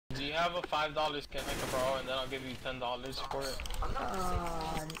have a $5 skin I can borrow, and then I'll give you $10 for it.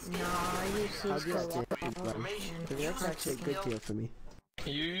 No, you see I'll give it to you. That's actually a good deal for me.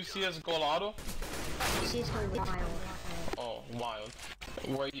 You use CSGO Lotto? CSGO Wild. Oh, wild.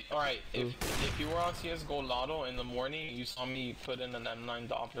 Alright, if you were on CSGO Lotto in the morning, you saw me put in an M9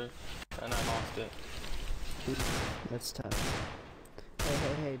 Doppler, and I lost it. That's tough.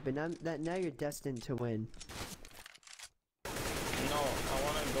 Hey, but now you're destined to win. No, I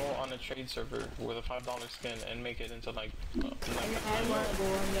want to go on a trade server with a $5 skin and make it into like Did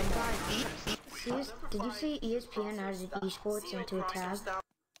you see ESPN added esports into a tab?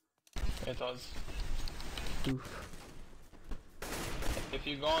 It does. Oof. If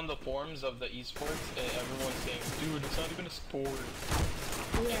you go on the forums of the esports, everyone's saying, dude, it's not even a sport.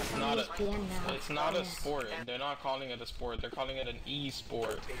 Yeah, it's not ESPN now. It's not a sport. They're not calling it a sport. They're calling it an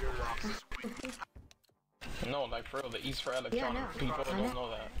e-sport. No, like for real, the E's for electronic. Yeah, no, People don't know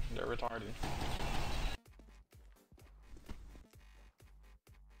that. They're retarded.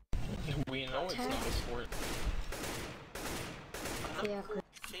 We know it's not a sport. Yeah,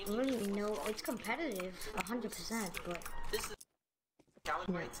 really, no, it's competitive, 100%, but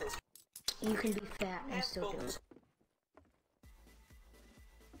you can be fat and still do it.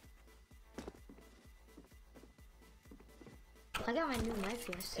 I got my new knife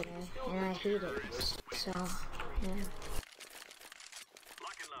yesterday, and I hate it, so, yeah.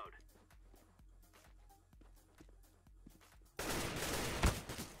 Lock and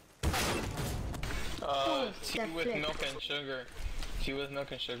load. Tea with milk and sugar. Tea with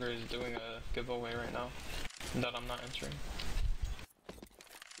milk and sugar is doing a giveaway right now that I'm not entering.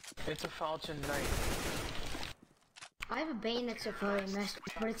 It's a Falchion knife. I have a Bayonet Safari Mesh,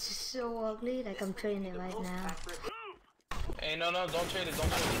 but it's so ugly, like I'm trading it right now. Hey, no, don't trade it, don't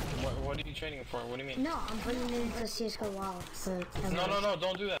trade it. What are you trading it for? What do you mean? No, I'm putting it into CSGO Wild. No,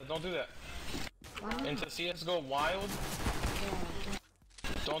 don't do that, don't do that. Why? Into CSGO Wild? Yeah.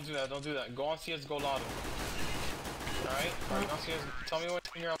 Don't do that. Go on CSGO Lotto. Alright? Alright, on CSGO. Tell me when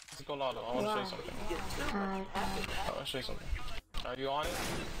you're on CSGO Lotto. I want to show you something. I want to show you something. Are you on it?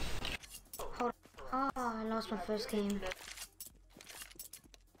 Hold on. Oh, I lost my first game.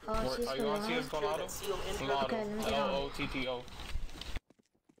 Oh, Are you on CSGO Lotto? Lotto. L-O-T-T-O.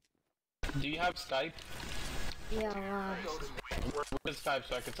 Do you have Skype? Yeah, Where's Skype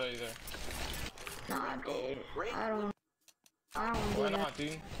so I can tell you there? nah, dude. I don't do Why that. not,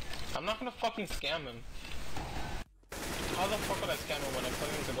 dude? I'm not gonna fucking scam him. How the fuck would I scam him when I'm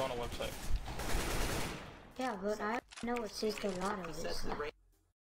telling him to go on a website? Yeah, but I know what CSGO Lotto is.